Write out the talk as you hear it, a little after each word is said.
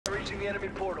reaching the enemy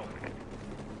portal.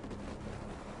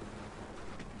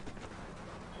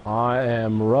 I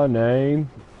am running.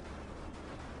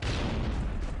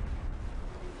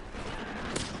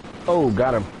 Oh,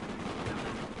 got him.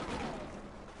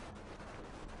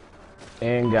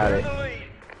 And got it.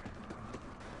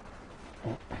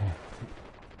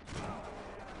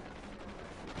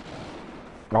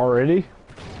 Already?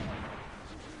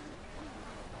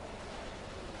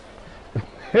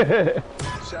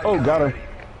 Oh, got him.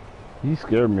 He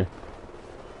scared me.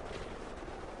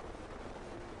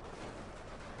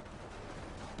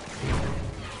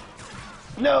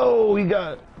 No, he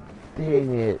got.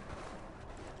 Dang it.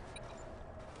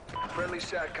 Friendly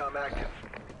SATCOM active.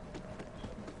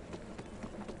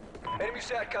 Enemy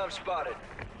SATCOM spotted.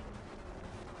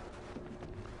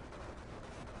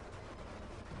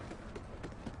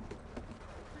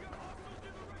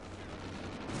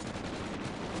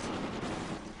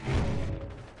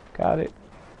 Got it.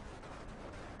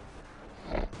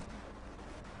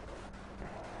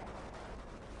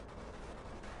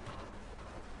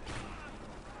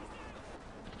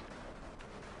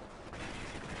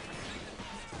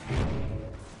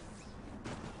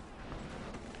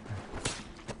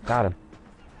 Got him.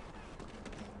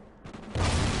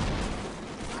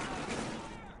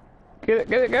 Get it,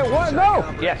 get it, get it. What?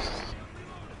 No! Yes.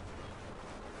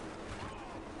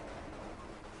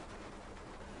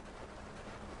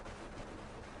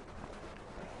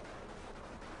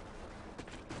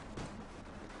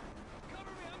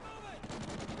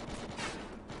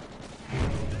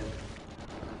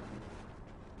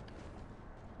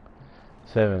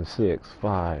 Seven, 6,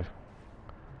 5.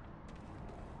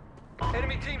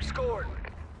 Enemy team scored.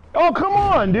 Oh, come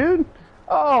on, dude.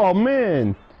 Oh,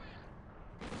 man.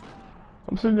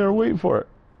 I'm sitting there waiting for it.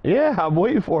 Yeah, I'm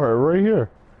waiting for her right here.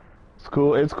 It's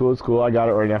cool, it's cool, it's cool. I got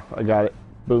it right now. I got it.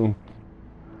 Boom.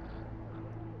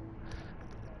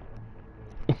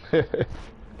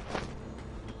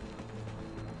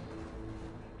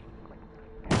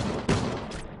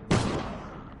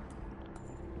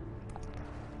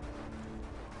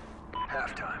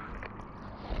 Halftime.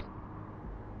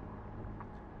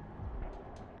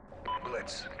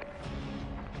 Blitz.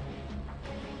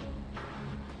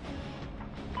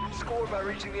 Score by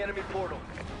reaching the enemy portal.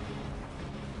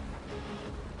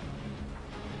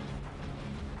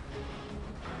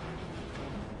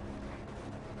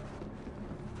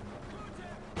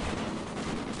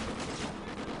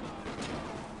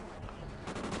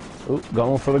 Ooh,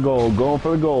 going for the gold, going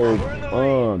for the gold.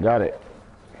 Oh, got it.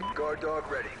 Guard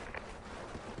dog ready.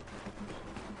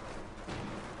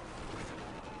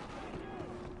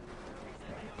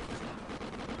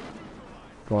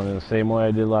 Going in the same way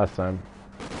I did last time.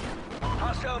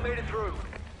 Hostile made it through.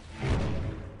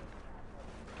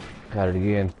 Got it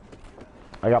again.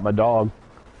 I got my dog.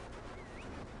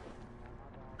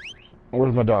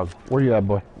 Where's my dog? Where you at,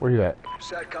 boy? Where you at?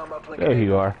 SATCOM uplink. There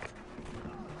you are.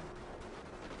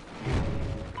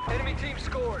 Enemy team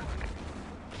scored.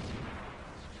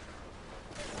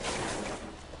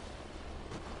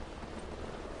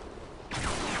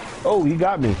 Oh, he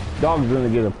got me. Dog's gonna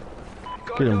get him.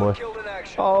 Get him, boy. Killed in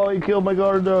action. Oh, he killed my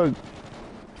guard dog.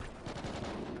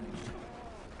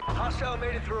 Hostile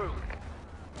made it through.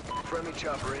 Friendly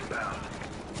chopper inbound.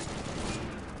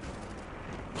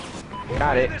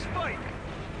 Got it. This fight.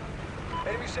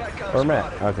 Enemy SATCOM Where am I?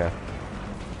 spotted. Okay.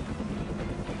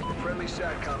 Friendly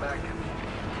SATCOM active.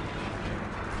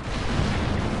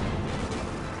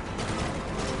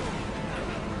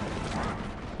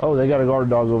 Oh, they got a guard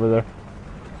dog over there.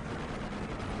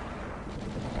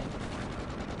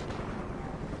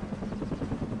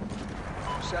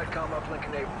 SATCOM uplink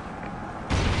enabled.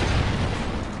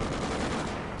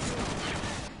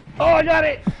 Oh, I got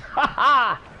it! Ha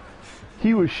ha!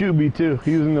 He was shooting me too.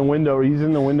 He was in the window. He's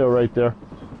in the window right there.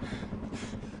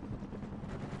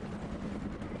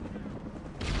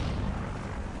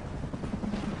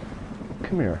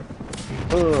 Come here.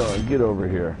 Ugh, get over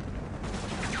here.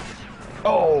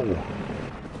 Oh!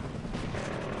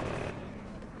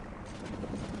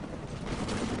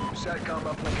 SATCOM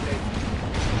uplink enabled.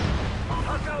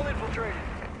 Hostile infiltrated.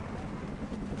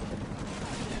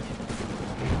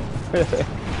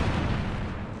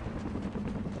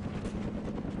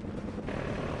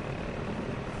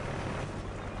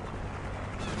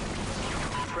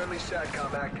 Friendly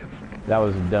SATCOM active. That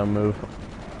was a dumb move.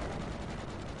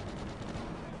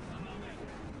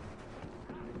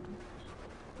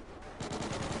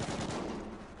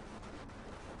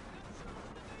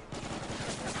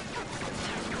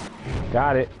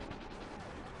 Got it.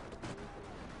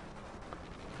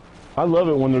 I love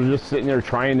it when they're just sitting there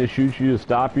trying to shoot you to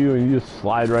stop you and you just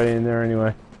slide right in there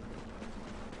anyway.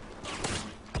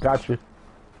 Got you.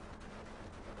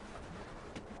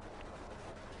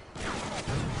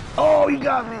 Oh, you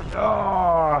got me.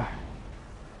 Oh.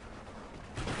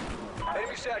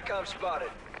 Enemy SATCOM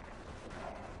spotted.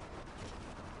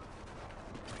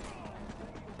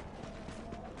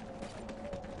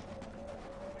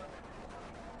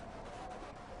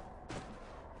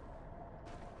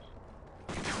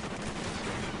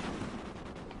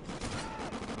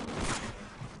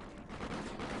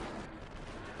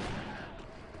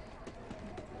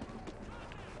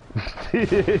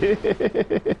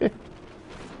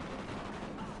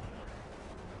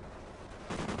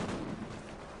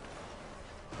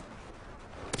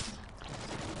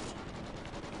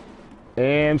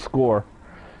 And score.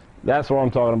 That's what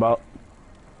I'm talking about.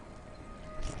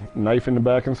 Knife in the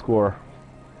back and score.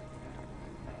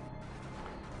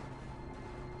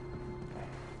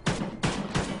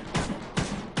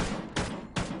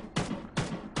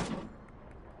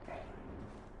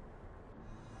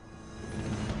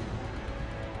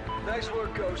 Nice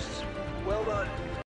work, Ghosts. Well done.